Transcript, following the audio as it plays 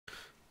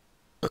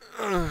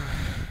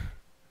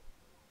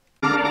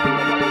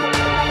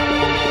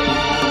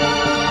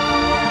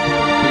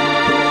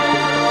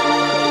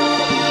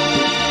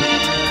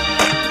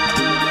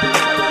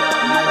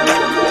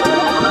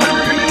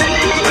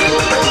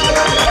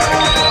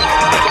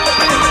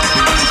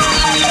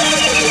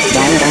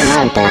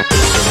Danganronpa.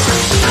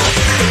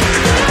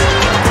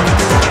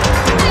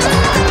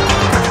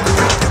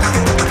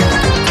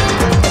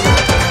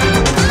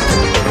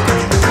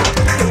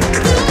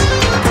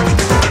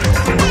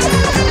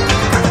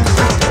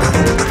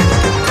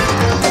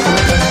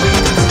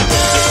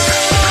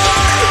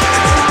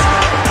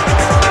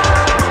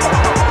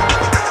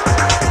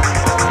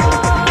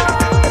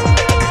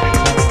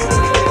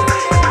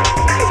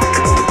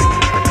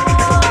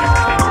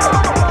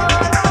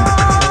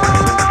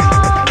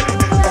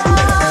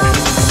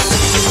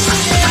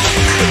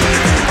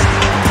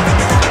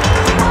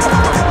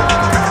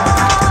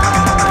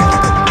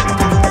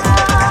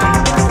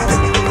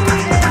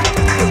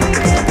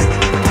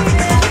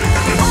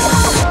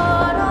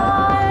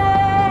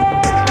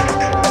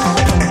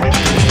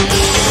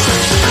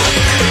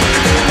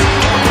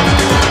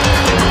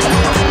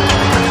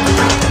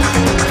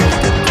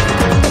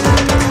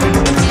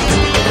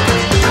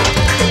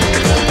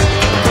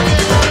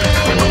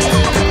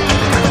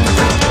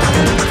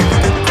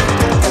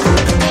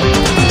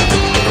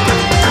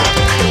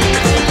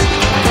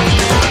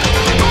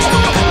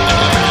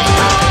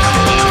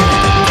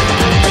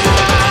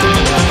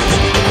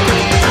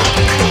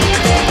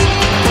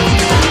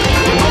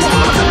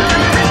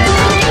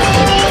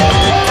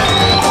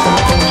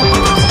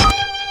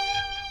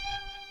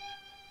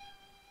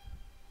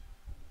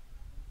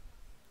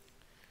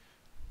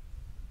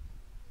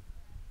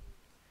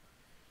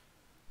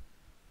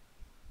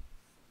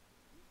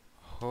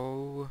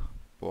 Oh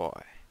boy.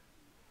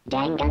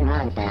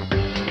 Danganronpa.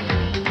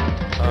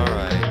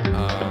 Alright,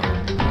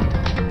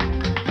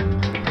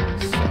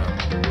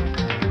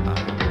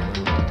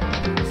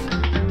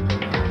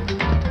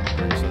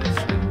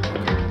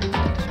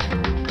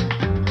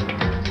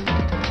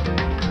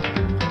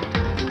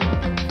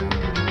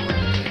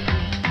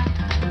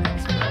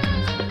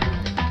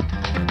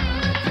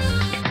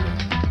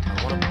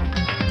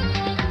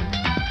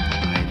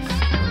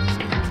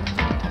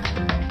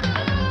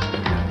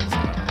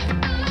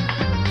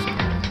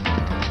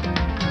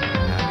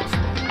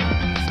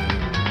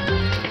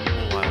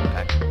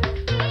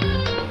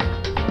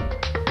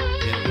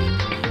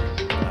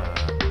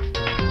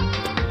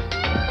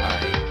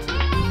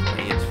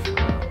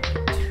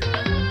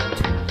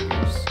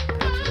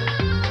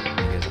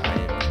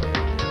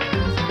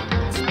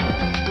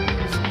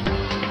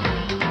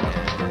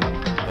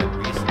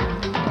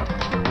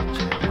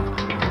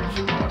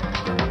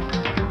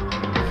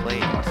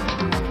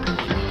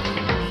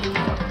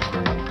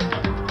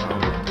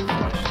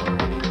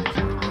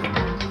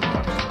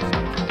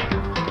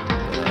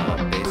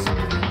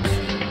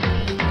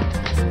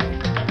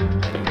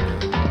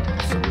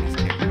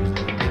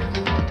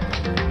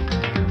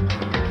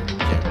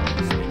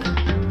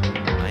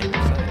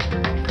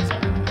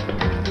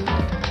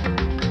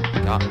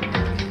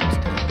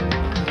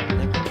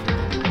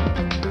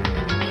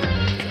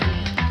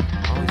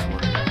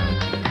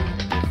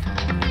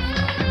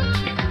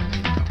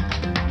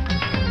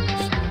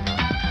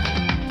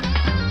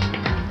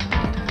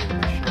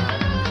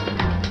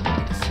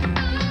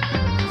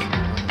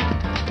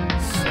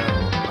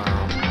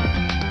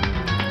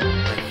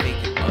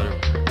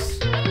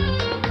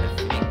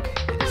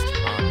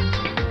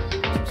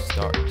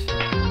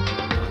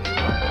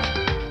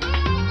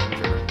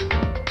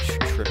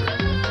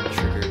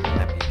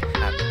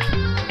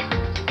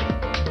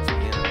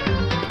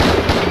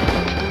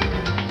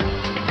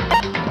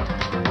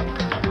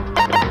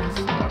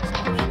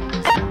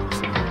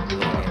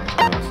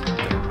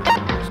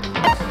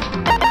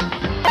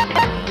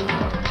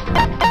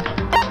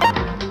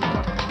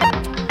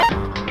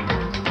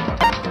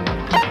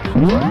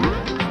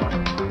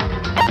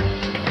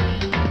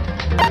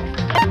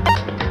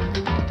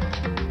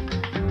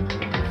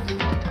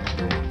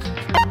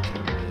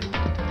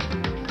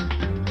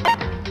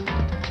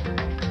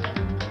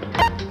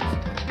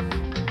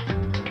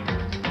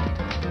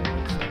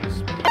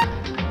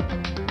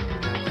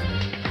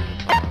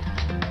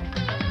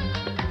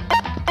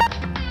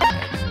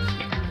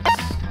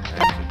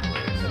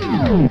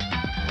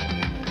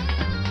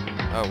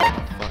 Oh, what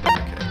the fuck?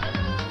 Okay.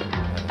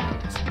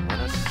 Let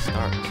us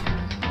start the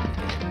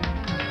game.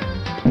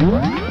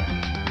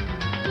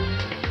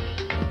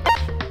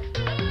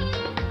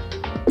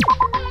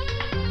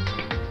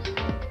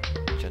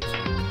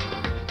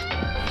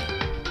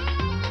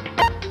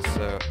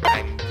 So,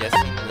 I'm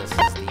guessing this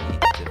is the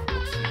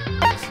difficulty.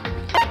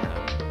 Basically, you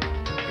have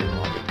your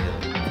logic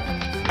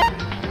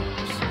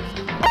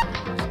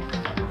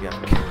you have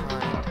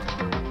kind,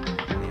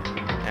 you have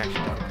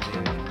action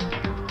difficulty,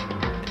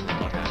 and then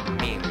you have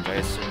mean, which I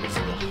assume is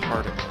the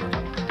harder mode.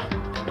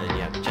 And then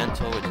you have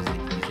gentle, which is the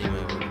easy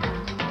mode.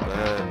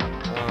 But,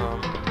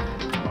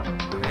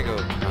 I'm gonna go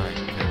with kind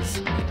because,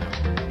 you know,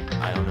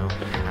 I don't know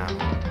how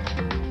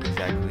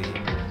exactly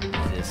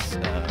this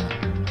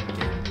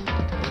game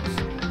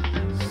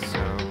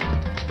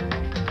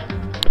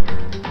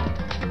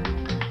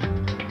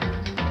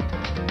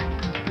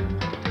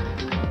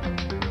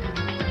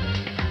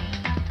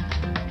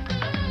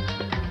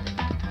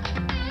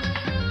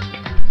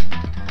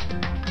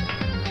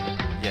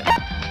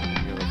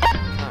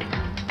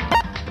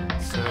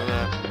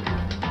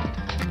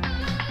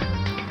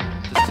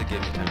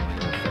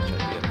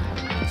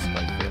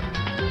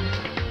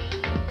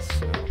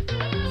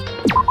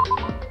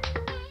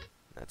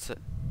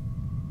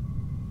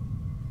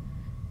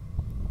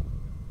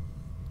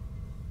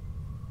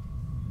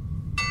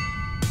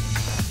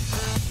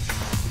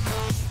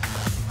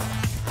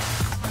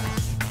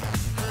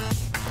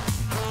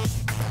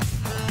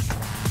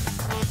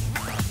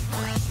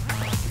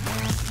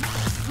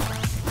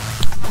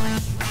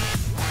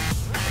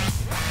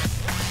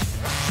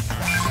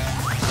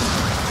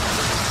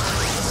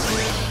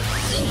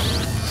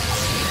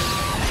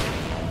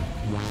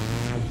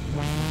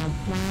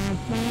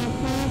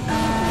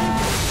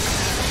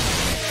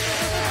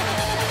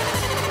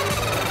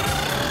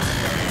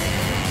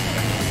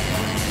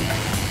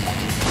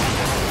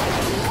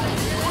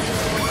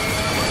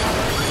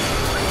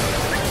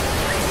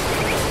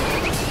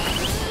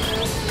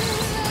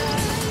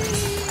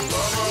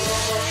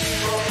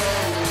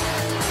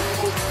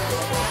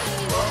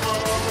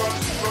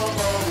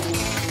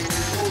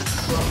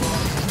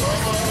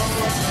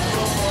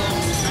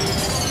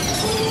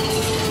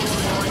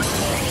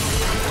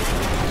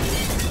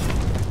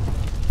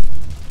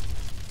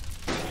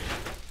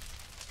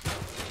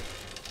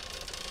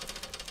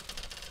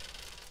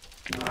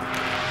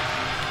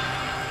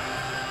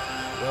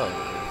Whoa,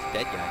 there's a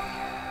dead guy.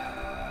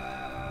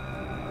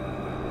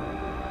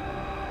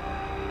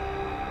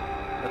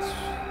 That's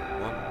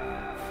one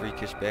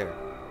freakish bear.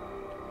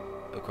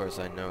 Of course,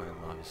 I know him,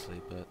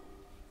 obviously, but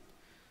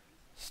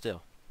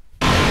still.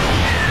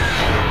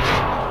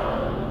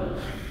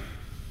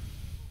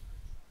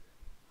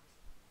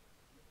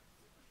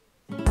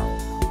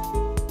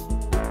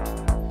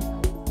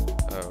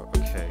 Oh,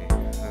 okay.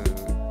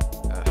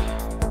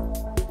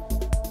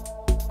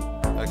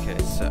 Okay,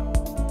 so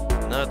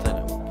another thing I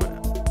want to point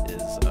out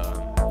is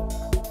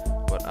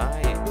what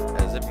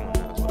as everyone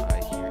knows, what I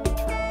hear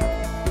internally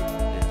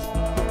is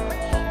I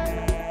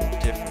hear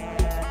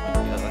differently than what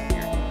the other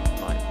hear in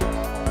my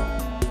voice.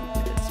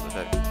 It's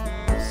without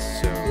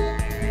so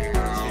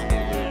it's gonna be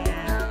a little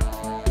weird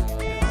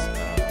because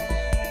I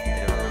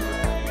don't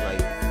remember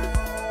like how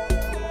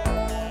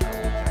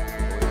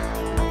exactly the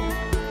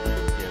voice.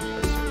 Yeah,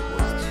 that's your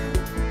voice too.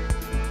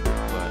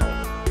 But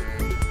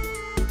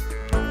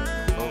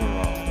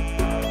overall,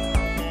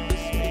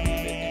 this may be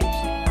a bit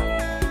interesting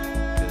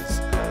because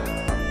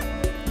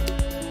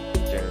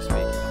generally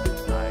speaking,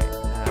 I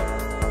have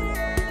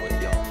what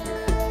y'all hear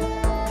from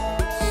me.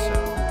 So,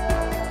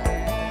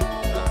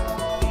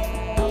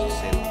 to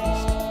say the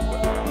least,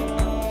 what I'm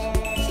doing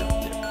is sound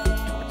different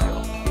towards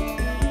y'all,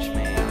 which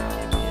may give me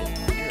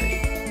an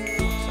earache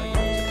once I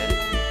go to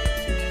edit.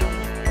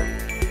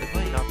 There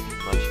might not be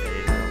much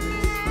editing on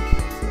this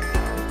because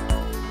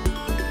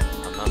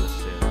I'm not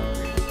necessarily the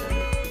greatest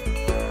editor.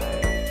 I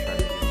try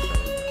to get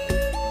started.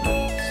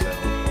 So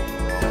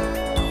overall, for now,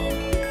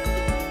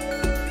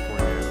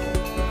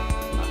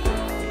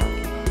 I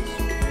think this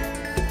will be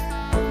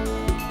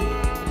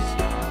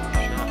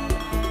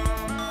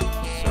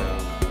a shot. So,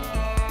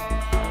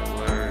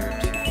 where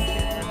to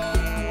begin with?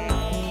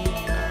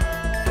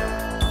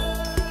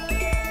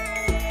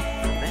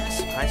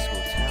 Massive high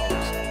school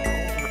towers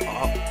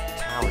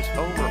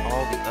over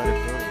all the other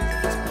buildings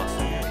in this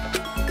bustling area.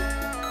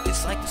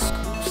 It's like the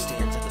school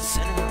stands at the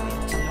center of the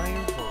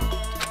entire world.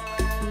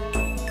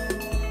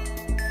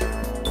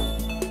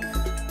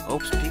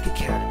 Hope's Peak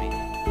Academy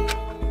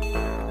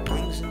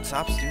brings in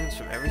top students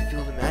from every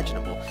field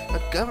imaginable, a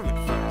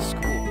government-funded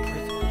school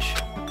privilege.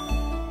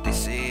 They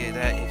say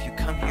that if you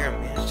come here and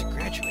manage to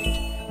graduate,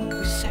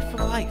 you're set for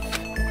life.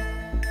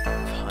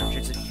 With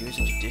hundreds of years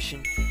of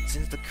tradition,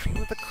 sends the cream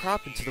of the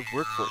crop into the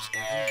workforce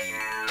every year.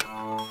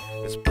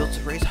 It's built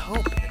to raise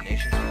hope in the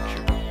nation's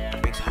future,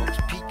 which makes Hope's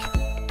Peak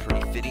a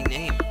pretty fitting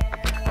name.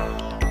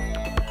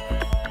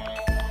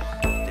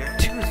 There are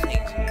two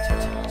things you need to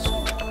attend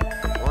school.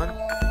 One,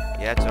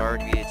 you have to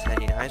already be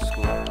attending high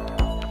school.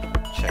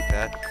 Check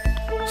that.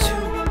 Two,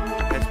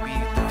 you have to be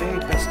the very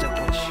best at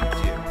what you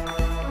do.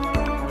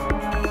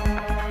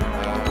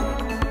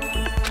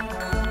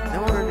 No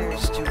ordinary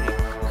student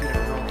could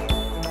enroll you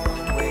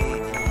the way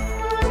in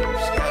your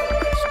scout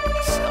high school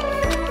itself.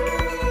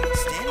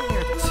 Standing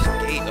here at the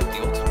gate of the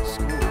ultimate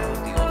school of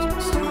the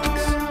ultimate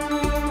students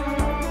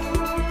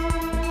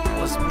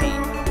was me.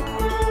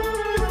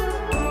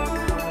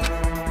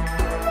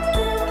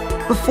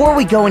 Before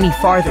we go any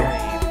farther,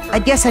 I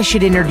guess I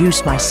should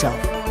introduce myself.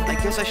 I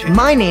guess I should.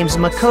 My name's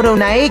Makoto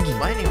Naegi.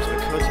 My name's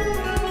Makoto.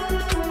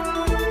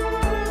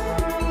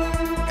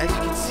 As you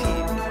can see,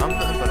 I'm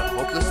nothing but a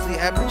hopelessly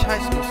average high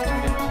school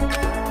student.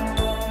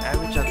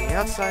 Average on the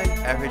outside,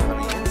 average on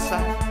the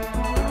inside.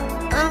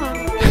 I don't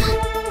know.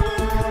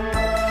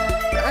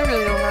 I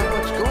really don't have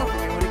much going for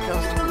me when it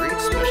comes to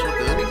grades, special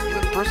abilities,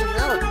 even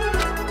personality.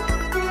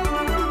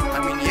 I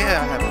mean,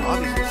 yeah, I have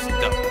hobbies and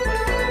stuff,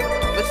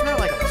 but it's not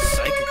like I'm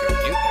psychic or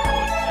mutant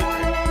or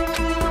whatever.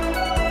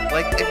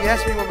 Like, if you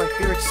ask me what my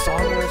favorite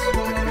song is,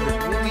 my favorite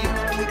movie,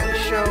 TV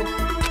show,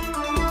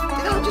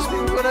 then I'll just be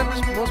whatever's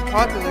most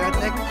popular at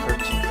that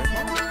cartoon at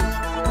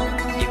home.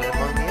 Even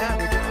among the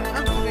average,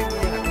 I'm completely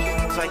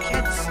average, so I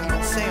can't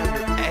even say I'm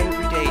your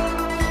everyday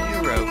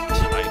hero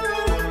type,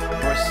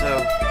 or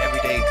so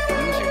everyday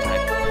loser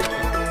type.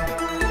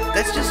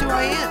 That's just who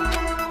I am.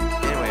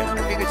 Anyway, I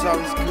figure it's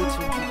always good to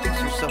introduce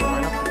yourself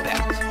right off the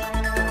bat.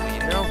 Well,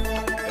 you know,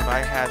 if I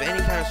have any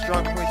kind of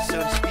strong points,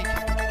 so to speak,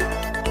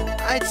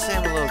 I'd say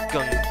I'm a little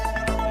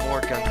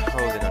more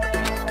gung-ho than other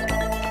people.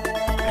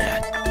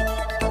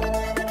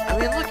 I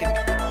mean, look at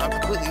me. I'm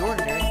completely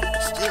ordinary,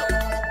 but still,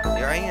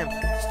 there I am,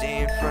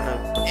 standing in front of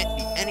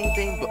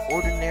anything but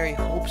ordinary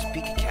Hope's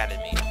Peak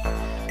Academy.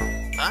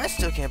 I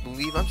still can't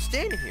believe I'm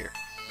standing here.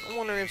 I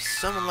wonder if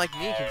someone like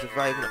me can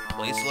survive in a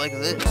place like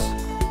this.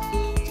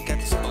 It's got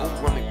this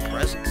overwhelming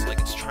presence, like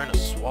it's trying to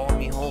swallow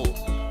me whole.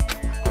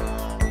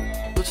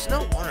 But it's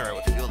no wonder I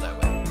would feel that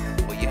way.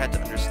 What you had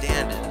to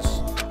understand is,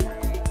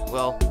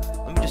 well,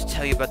 let me just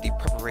tell you about the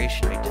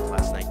preparation I did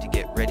last night to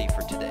get ready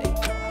for today.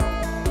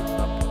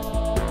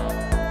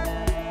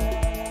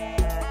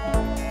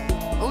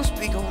 Hope's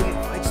Peak only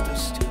invites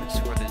those students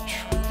who are the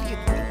truly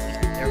elite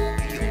in their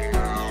field.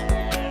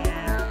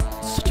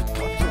 It's such a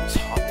popular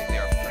topic.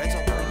 There are friends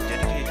online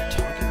dedicated to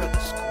talking about the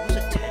school's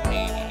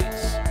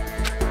attendees.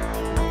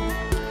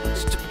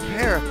 So to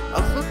prepare,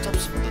 I've looked up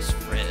some of those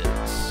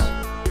friends.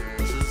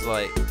 This is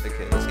like,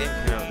 okay, this game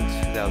came out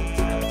in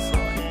 2010, so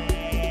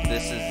like,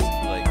 this is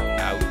like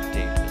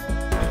outdated.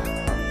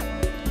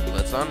 Well,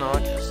 that's on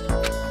August, so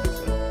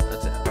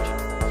that's average.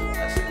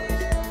 That's it.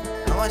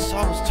 And all I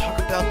saw was talk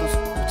about those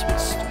ultimate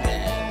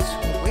students who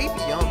are way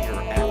beyond your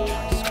average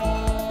high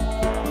school.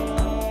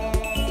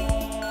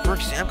 For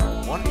example,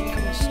 one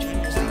incoming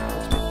student is the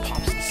ultimate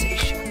pop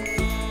sensation.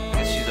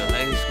 Because she's a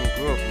high school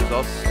girl who's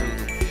also the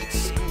lead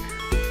singer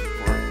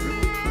for a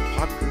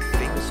pop group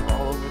famous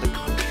all over the country.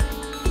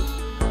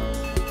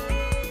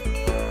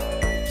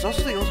 He's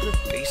also the ultimate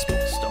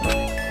baseball star.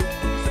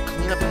 He's the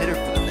cleanup hitter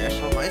for the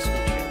national high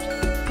school teams.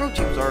 Pro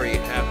teams already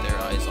have their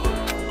eyes on him.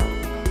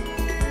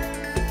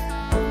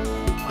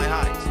 My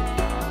eyes.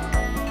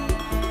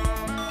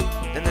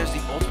 Then there's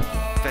the ultimate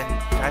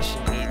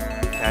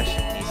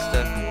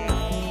fashionista.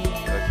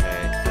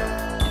 Okay,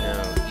 you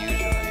know,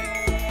 usually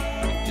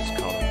you just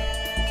call them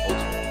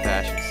ultimate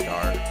fashion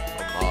star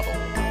or model,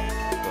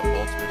 but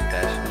ultimate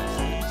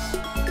fashionistas,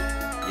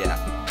 yeah.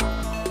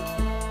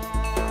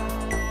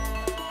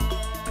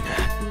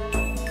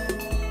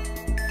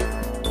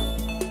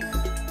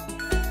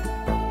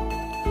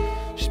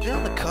 She's been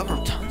on the cover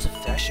of tons of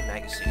fashion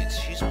magazines.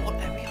 She's what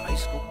every high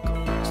school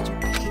girl wants to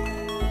be.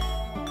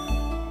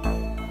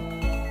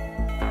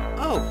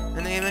 Oh,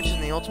 and they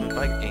mentioned the ultimate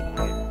biker gang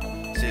leader,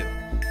 too.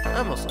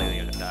 I'm most likely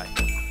gonna die.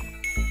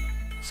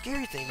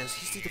 Scary thing is,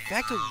 he's the de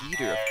facto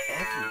leader of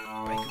every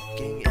biker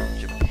gang in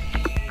Japan.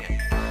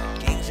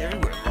 Gangs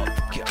everywhere love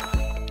the guy.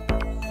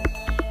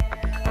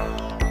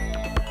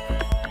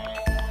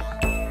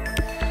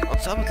 On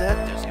top of that,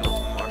 there's the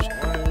ultimate martial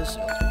artist,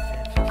 the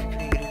ultimate fanfic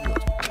creator,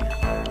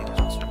 the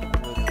ultimate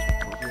gamer, the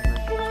ultimate pro,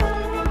 the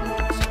ultimate programmer, the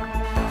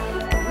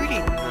ultimate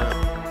reading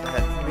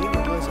that made me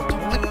realize how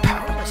totally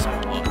powerless I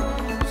was.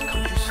 This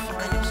country's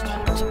finest,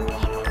 tons of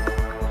model.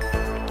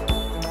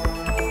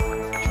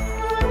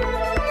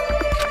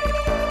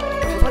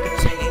 I feel like a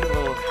tiny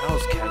little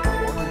house cat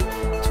born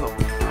into a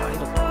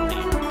pride of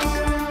lions.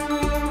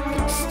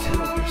 But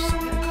still, there's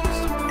something I couldn't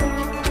stop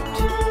thinking about.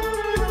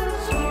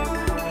 So I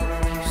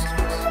refused to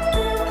listen.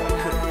 I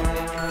couldn't find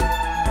it, no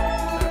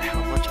matter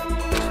how much I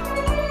looked.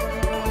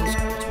 All those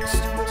ultimate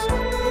students.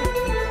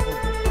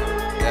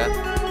 Yeah.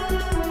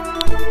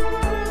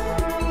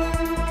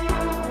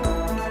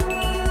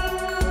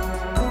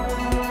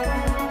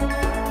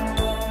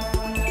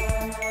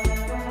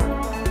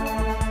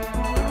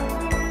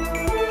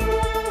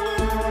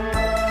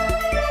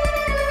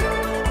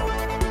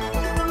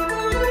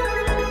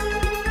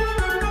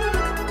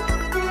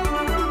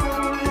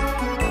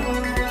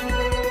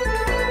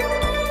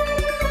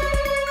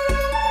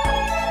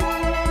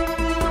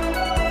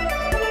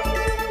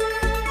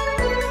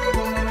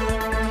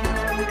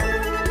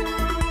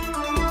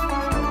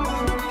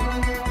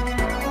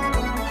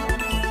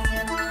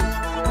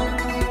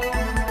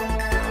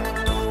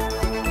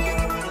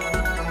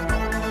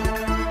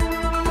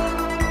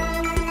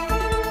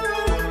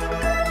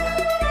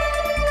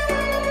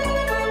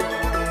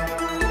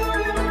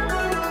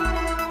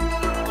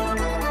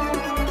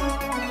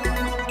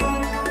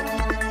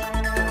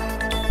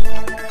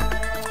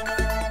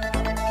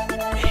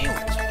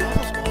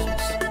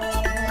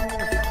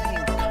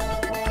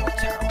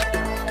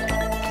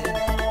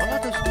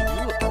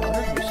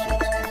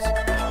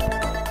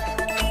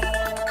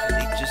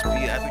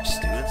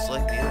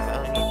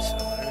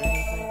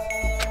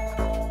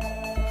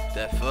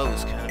 That flow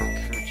was kind of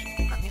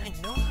encouraging. I mean, I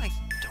know I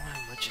don't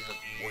have much in the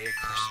way of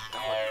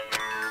personality.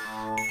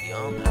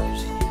 Beyond that,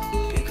 there's an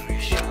even bigger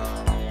issue.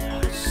 How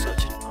does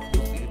such an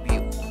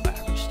unbelievable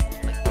average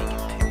student like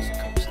making pigs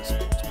encompass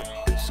ultimate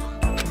high school?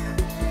 I mean,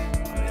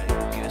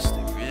 I guess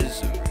there is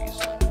a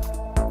reason.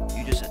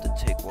 You just have to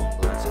take one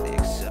glance at the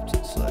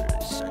acceptance letter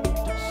they sent you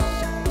to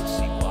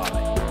see why.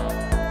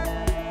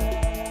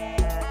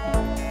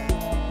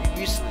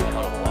 We recently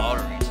held a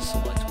lottery to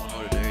select one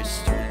ordinary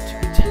student to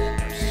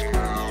attend our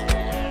school.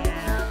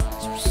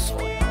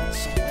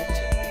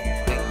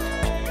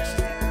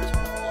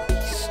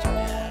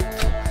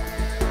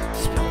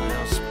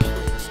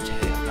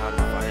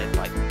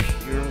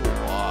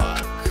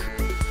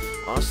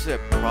 Honestly, I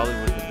probably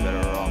would have been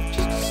better off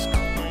just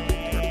discovering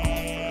their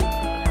offer.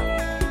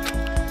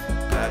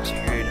 But after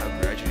hearing how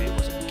graduating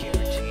was a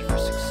guarantee for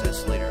success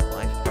later in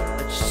life, I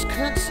just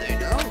couldn't say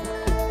no.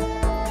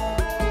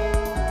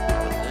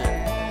 But then,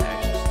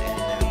 actually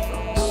standing there in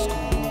front of the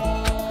school,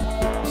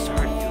 I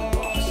started to feel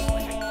lost,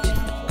 like I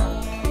didn't belong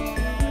there.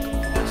 I could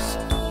feel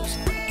myself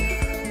losing my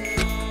nerve.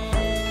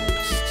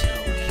 But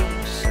still, I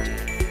can't stand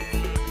there.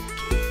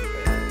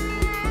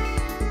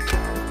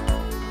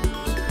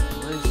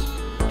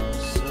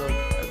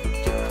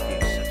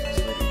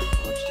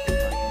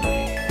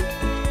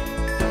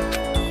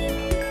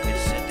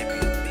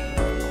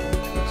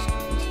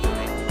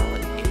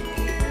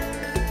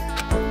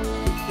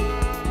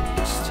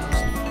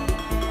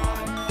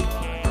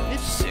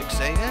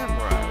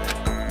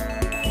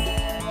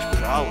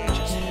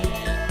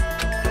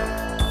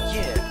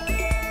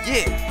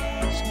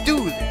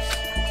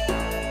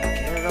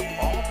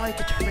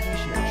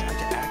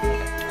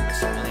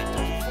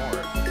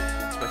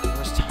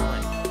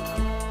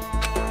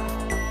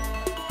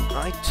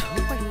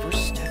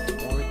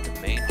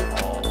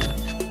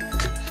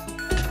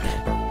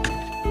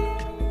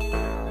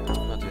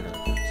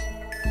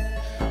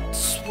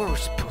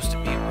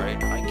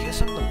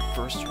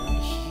 first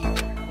room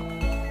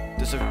here.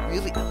 There's a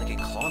really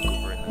elegant clock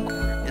over in the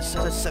corner. It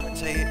says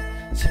it's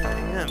 10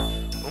 a.m.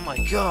 Oh my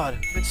god,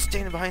 I've been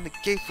standing behind the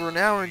gate for an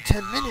hour and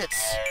 10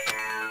 minutes!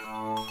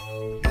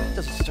 It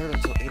doesn't start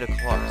until 8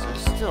 o'clock, so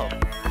there's still a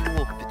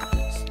full 50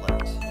 minutes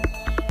left.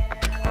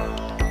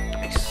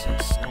 Makes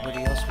sense,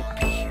 nobody else would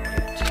be here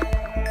yet.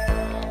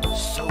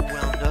 So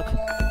wound up,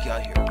 I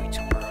got here way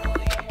too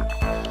early.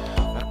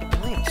 I've been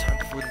plenty of time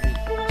before the meeting.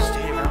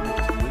 Standing around and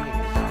just waiting to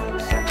know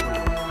exactly.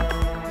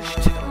 You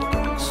should take a look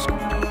around the school.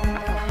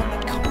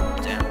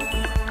 Calm down a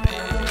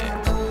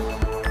bit.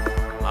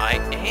 I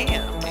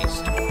am a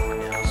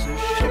student now, so there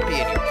shouldn't be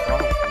any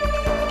problem.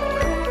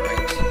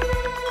 Right?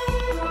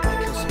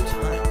 I'll kill some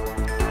time.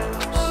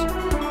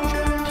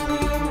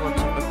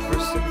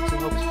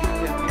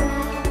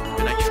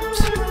 And I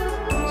tripped.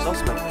 It's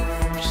also my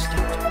first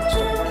step towards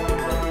starting my new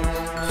life in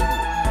school.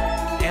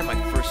 And my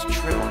first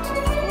trip onto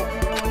the floor.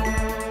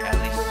 At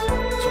least,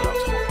 that's what I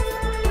was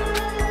hoping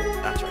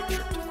for. After I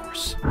tripped, of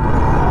course.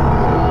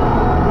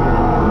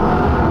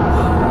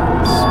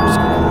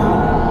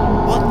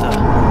 What the?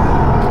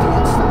 The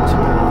instant to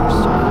my first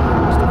step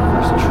was the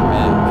first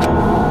trip. The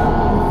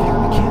view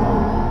became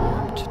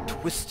warped,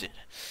 twisted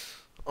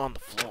on the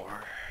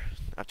floor.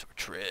 After a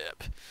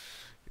trip.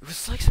 It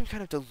was like some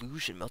kind of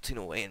delusion melting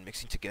away and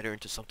mixing together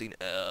into something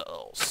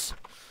else.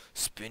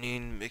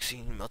 Spinning,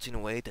 mixing, melting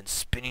away, then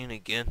spinning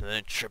again, and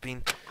then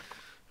tripping.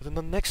 And then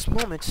the next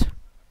moment,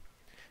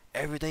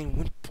 everything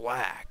went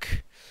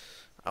black.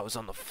 I was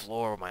on the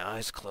floor with my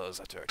eyes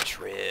closed after a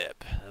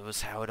trip. That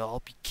was how it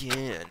all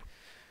began.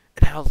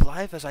 And how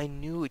life as I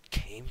knew it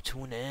came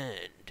to an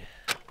end.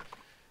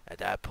 At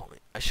that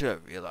point, I should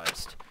have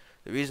realized.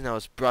 The reason I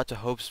was brought to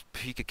Hope's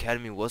Peak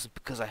Academy wasn't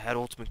because I had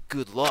ultimate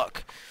good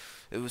luck.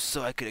 It was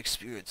so I could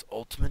experience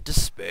ultimate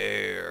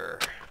despair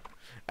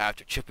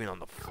after tripping on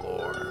the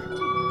floor.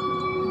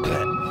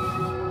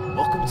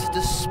 Welcome to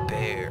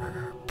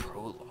Despair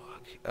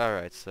Prologue.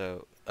 Alright,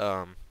 so,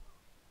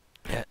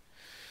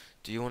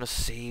 do you want to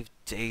save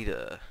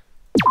data?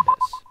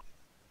 Yes.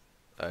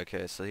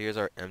 Okay, so here's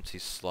our empty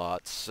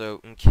slots. So,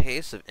 in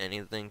case if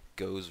anything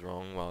goes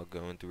wrong while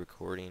going through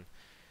recording,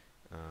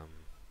 I'm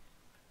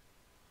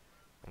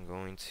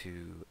going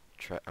to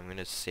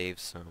save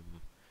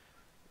some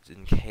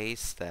in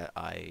case that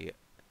I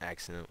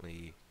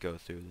accidentally go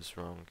through this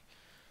wrong.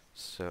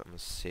 So I'm gonna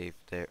save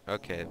there.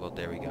 Okay, well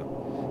there we go.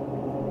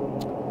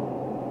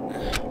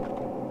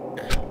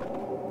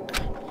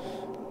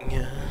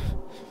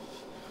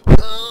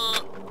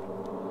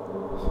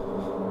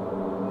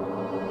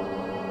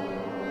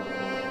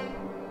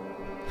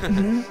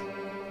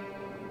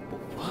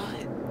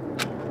 What?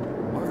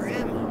 Where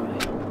am I?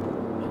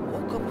 I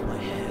woke up with my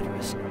head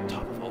resting on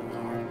top of a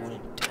hard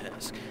wooden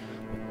desk.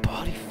 My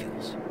body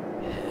feels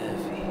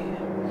heavy.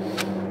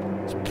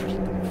 It's pretty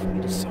normal for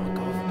me to sock off in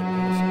the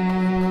middle of some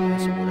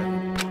class or whatever,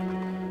 but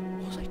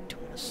what was I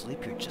doing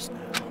asleep here just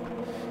now?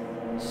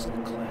 This isn't a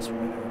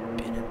classroom I've ever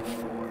been in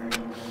before.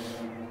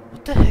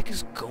 What the heck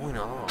is going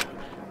on?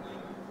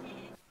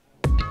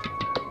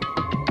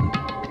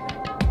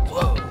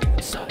 Whoa,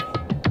 inside.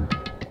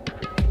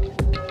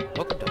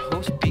 Welcome to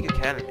Hope's Peak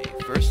Academy.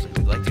 Firstly,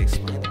 we'd like to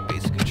explain the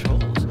basic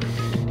controls. You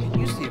can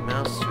use the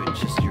mouse to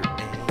adjust your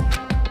aim.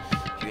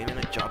 You aim at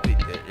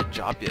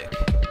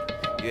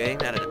you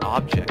aim at an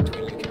object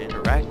where you can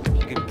interact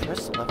with. You can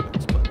press the left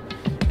mouse button.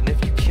 And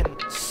if you can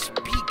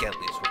speak at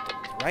least with the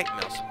right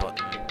mouse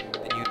button,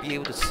 then you'd be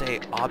able to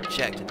say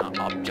object and not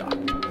object.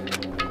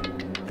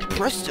 And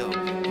presto,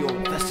 you'll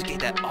investigate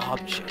that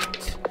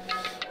object.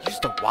 Use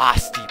the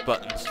WASD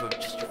buttons to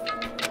adjust your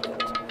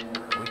viewpoint.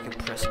 Or you can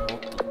press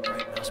hold the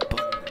right mouse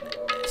button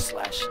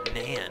slash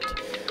NAND.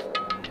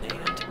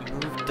 NAND,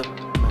 move the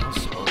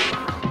mouse around.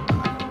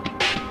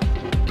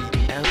 The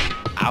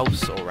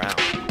mouse around.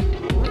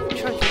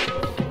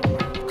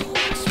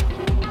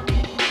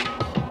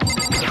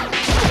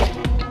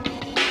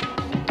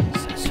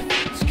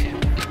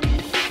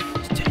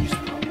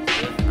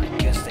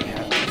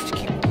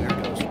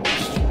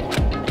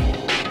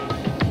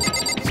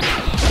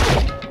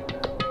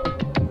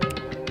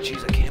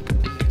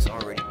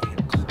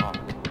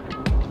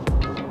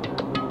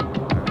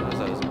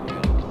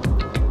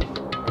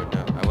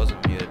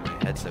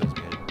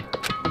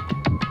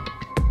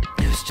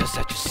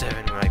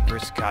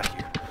 Got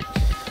here.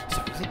 It's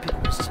really been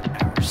almost an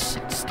hour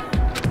since then.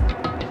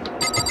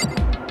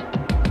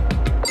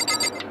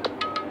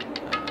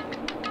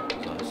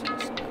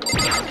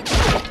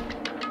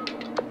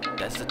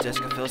 That's the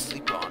desk I fell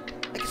asleep on.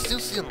 I can still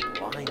see a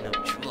line of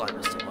jewel I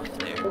must have left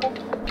there.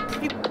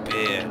 Pretty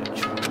bad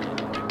jewel on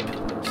my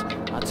pillows.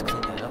 I'll have to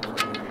clean that up later.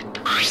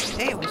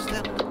 Hey, what's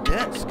that on the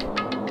desk?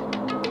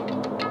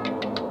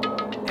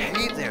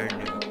 Hey there,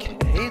 new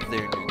kid. Hey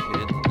there, new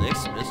kid. The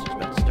next semester's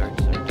about to start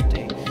today.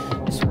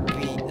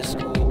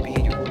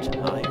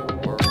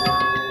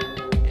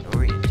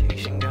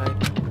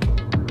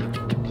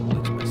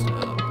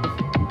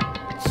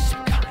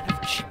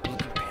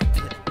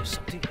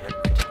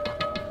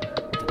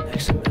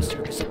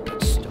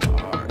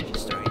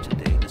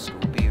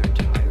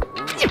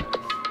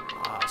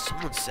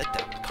 Said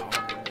that in the car.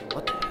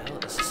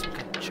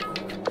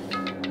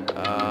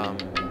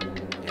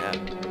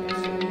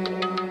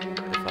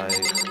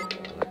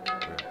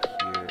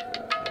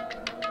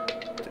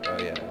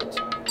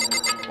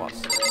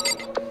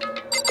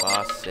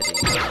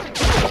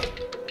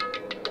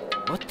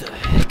 What the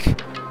heck?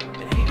 It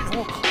ain't even a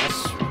whole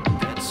classroom.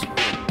 That's where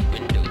the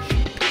window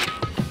should be.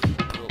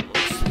 But it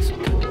looks like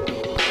some kind of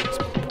place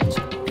been built over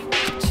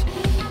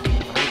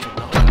it.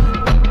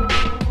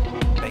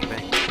 Bang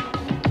bang.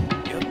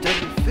 Yup,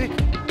 definitely thick.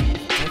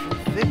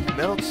 Definitely thick.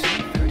 Metal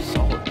too. Very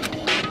solid.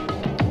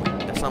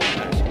 Wait, that's not what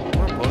matters.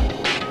 More important.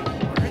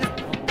 Where are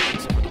the metal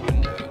plates over the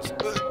windows?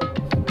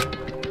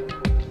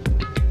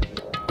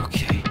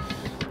 Okay.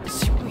 Let's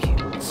see what we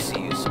can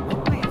see. So what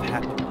may have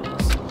happened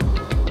was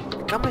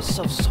I got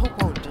myself so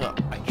wound up,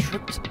 I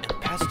tripped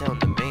and passed down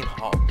the main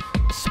hall.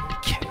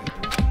 Someone carried me.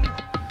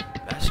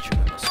 That's true,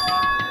 it must be.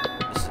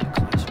 This is a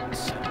classroom with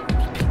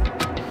 700 people.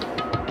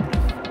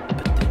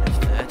 But then if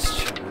that's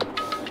true,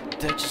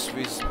 that just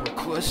raises more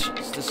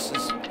questions. This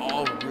is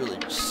all really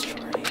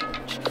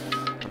strange.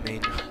 I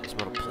mean, there's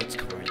metal plates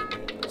covering the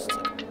windows. It's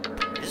like a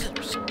prison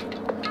or something.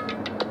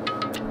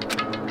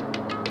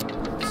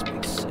 This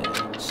makes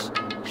sense.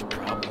 Should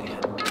probably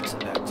head back to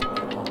the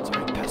hall. It's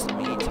already past the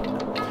meeting.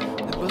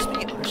 There must be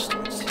other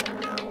students here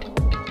now.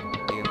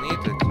 You can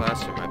leave the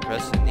classroom by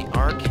pressing the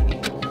R key.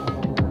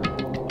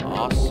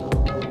 Awesome.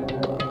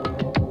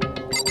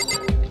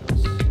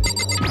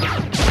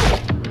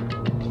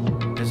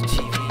 There's a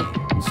TV.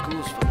 The school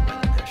is funded by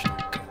the national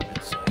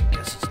government, so I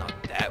guess it's not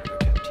that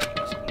weird to have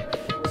TVs in here.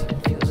 So it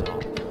feels off.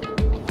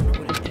 I wonder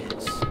what it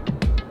is. Is there anything else?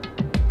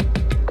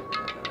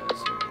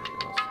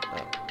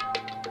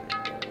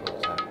 What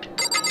was that?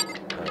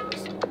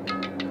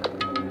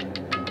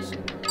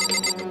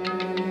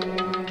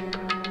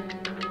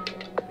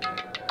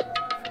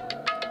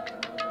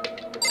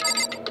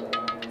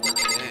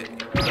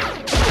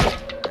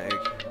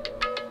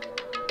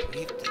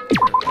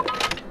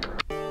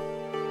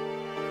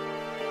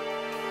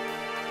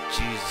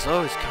 Jeez, it's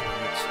always coming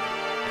with you.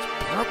 It's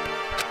purple.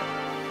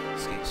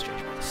 It's getting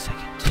strange by the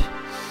second.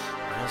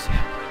 I don't see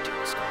how I do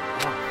what's going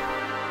on.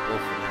 Well,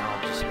 for now,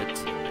 I'll just head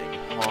to the main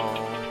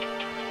hall.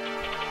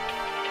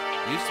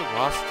 Use the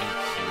ROS D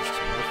keys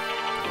to move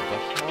through the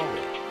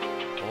hallway.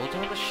 Hold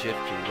down the shift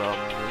key while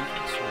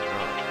moving to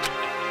run.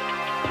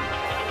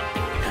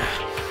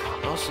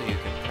 Also, you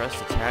can press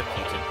the tab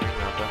key to bring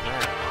out the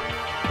map.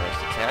 Press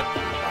the tab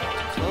key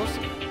to close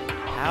it.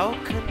 How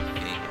convenient.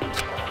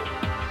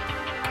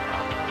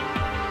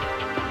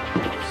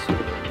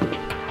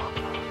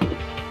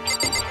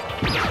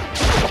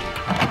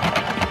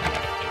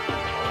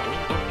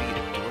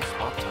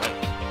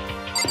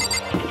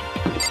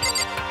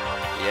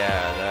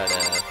 Yeah, that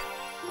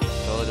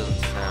totally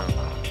doesn't sound,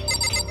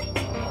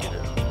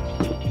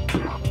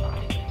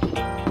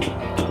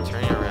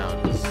 turning around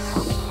is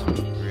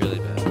really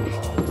bad.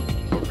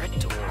 A red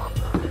door.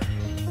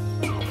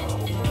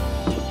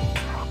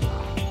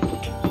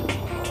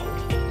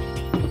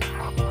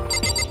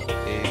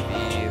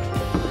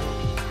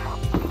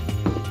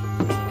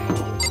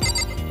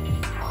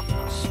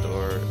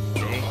 Store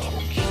danger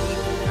key.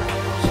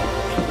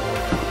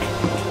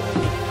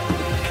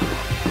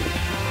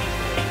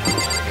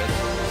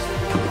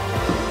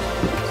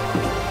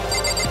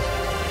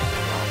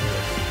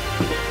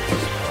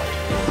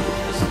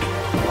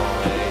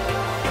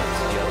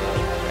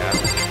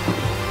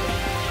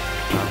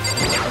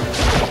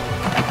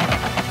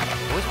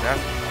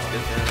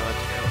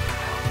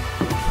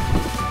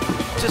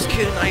 Just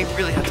kidding, I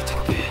really have to take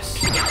a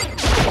piss.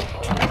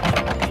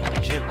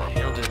 Jim, the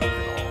handle didn't move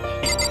at all.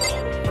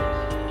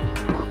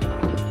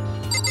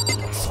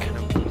 It's kind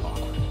of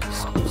awkward.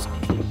 Something.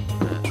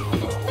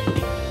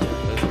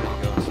 There's a way to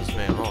go into this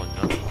main hall, you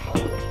know?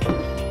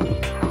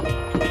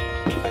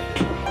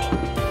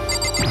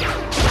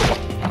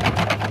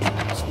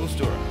 School's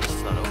door.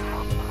 It's not open.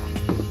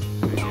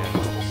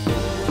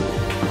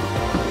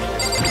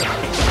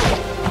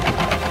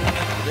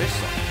 There's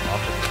something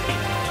awful.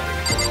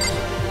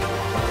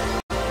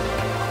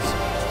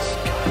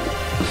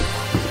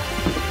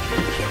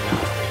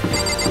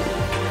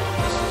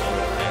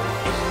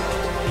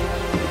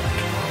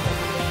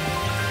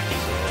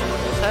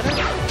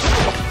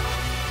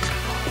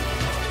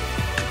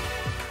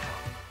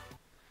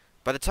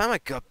 By the time I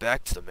got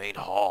back to the main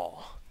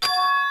hall,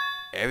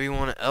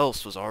 everyone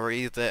else was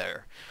already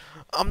there.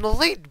 I'm the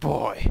lead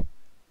boy!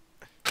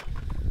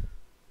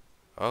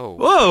 Oh.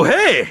 Whoa,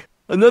 hey!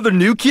 Another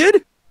new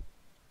kid?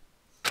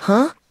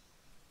 Huh?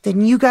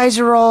 Then you guys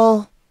are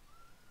all...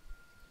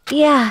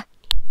 Yeah,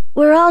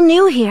 we're all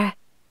new here.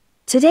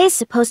 Today's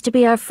supposed to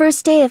be our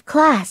first day of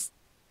class.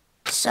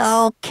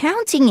 So,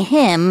 counting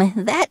him,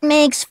 that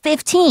makes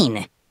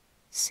 15.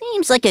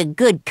 Seems like a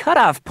good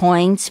cutoff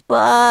point,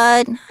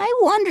 but I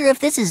wonder if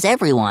this is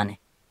everyone.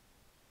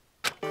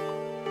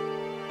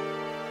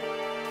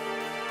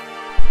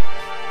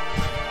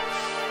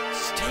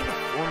 Staying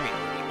before me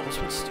were the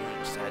ultimate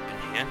students that had been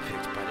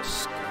handpicked by the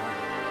school.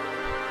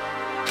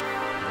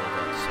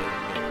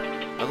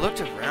 I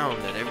looked around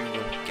at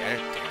everyone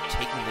gathered there,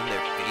 taking in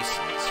their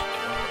faces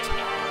one at a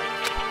time.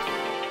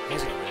 You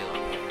guys got really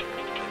long hair.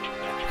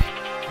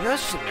 You know, I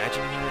was just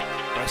imagining it,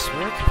 but I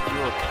swear I could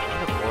feel a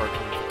kind of aura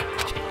coming from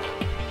each of them.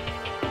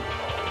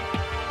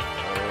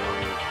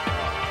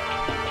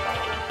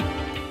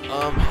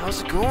 How's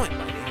it going?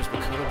 My name is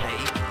Makoto.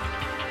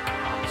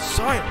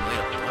 sorry I'm late.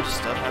 A bunch of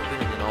stuff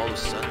happened, and then all of a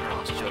sudden I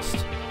was just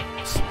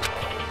asleep.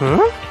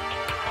 Huh?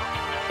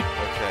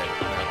 Okay,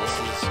 now this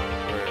is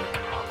where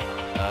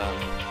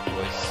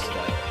voice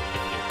that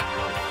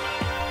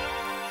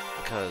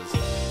because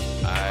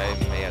I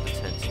may have to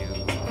tend to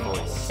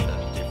voice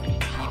different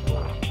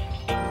people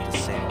with the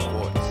same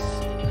voice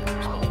and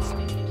response.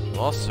 I'm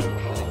also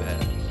really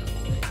bad at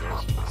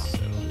girls' voice,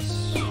 so this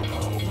should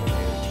be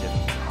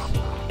different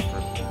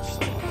for me.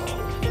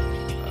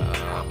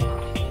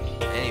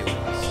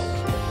 Anyways,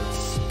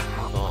 let's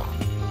move on.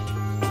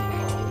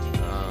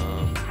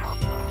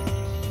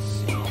 Let's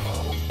see.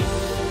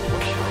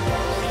 What should I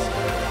use this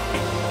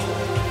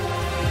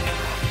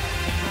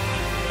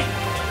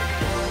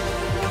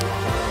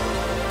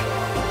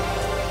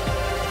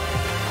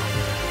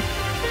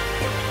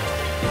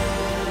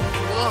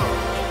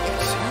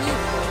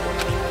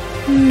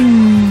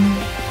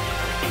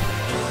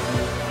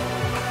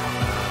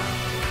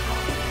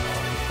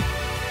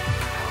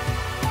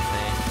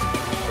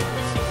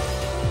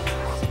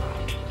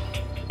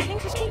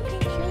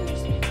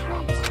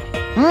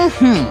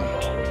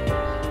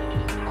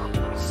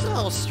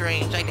So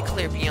strange, I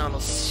declare beyond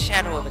a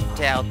shadow of a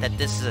doubt that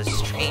this is a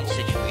strange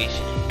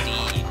situation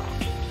indeed.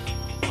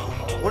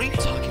 What are you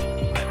talking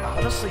about? I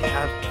honestly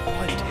have no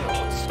idea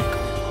what's going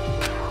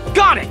on.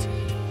 Got it!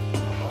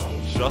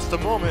 Just a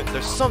moment,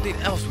 there's something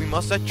else we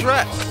must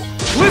address.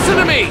 Listen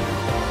to me!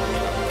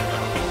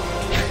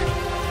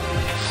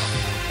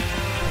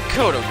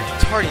 Makoto, your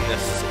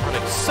tardiness is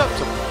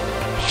unacceptable.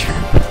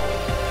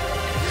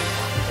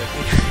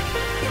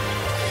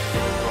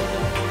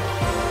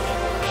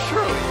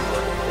 Surely you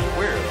are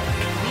aware of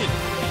the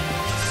meeting.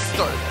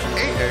 Start at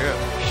 8 a.m.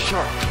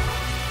 sharp.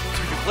 So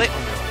you're late on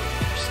your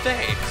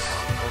mistakes.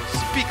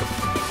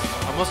 Unspeakable.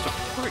 I must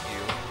report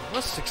you. I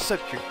must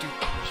accept your due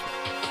punishment.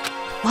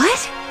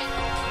 What?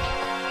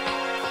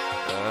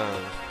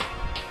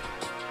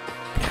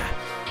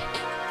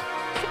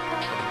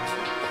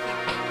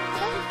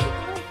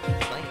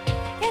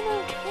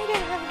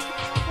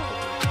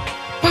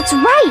 That's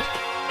right!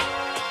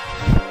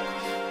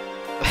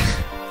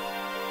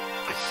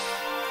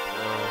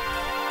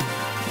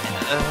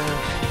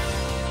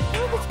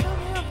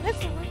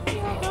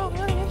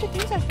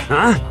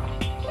 Huh?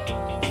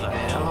 What the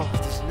hell?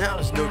 Now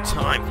is no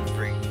time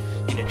for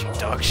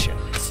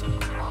introductions.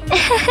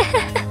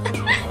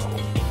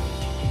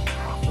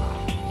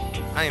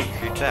 I am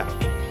freaked out.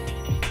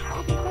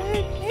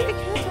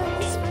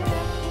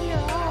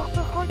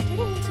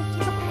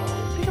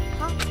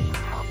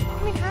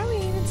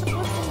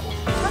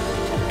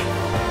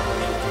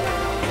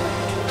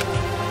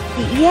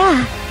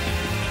 Yeah.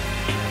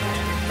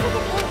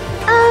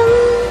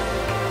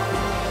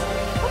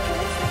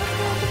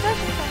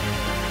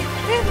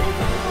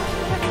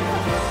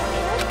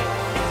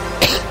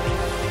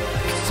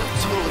 So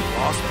totally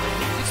lost, but I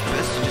think it's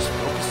best to just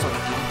focus on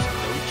getting to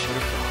know each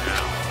other for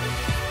now.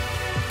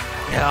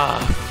 Yeah.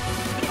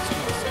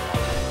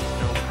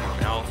 Your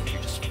mouth, you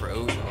just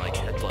froze and like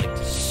had like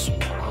to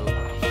swallow.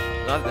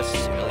 Not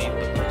necessarily,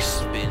 but like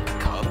spin the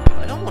cup.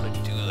 I don't want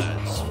to do that.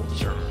 It's full of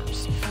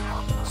germs.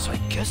 So I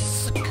guess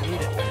it's as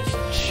good as a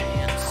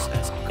chance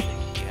as I'm gonna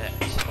get.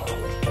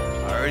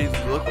 I already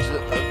looked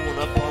everyone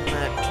up on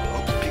that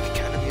Peep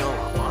Academy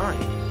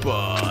online,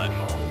 but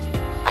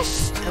I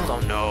still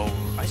don't know.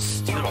 I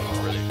still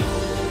don't really know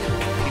what kind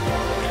of people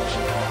they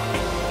actually are.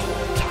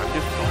 Time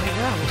to find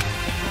out.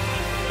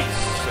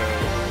 So,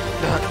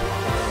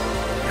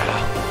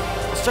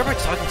 I'll start by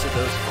talking to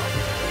those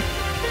fighters.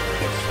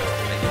 So,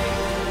 I think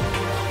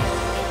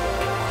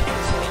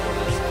continue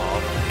this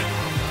off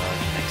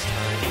next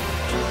time.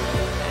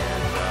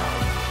 And, I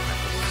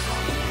will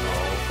see you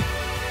all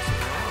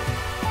tomorrow.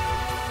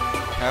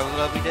 Have a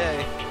lovely day.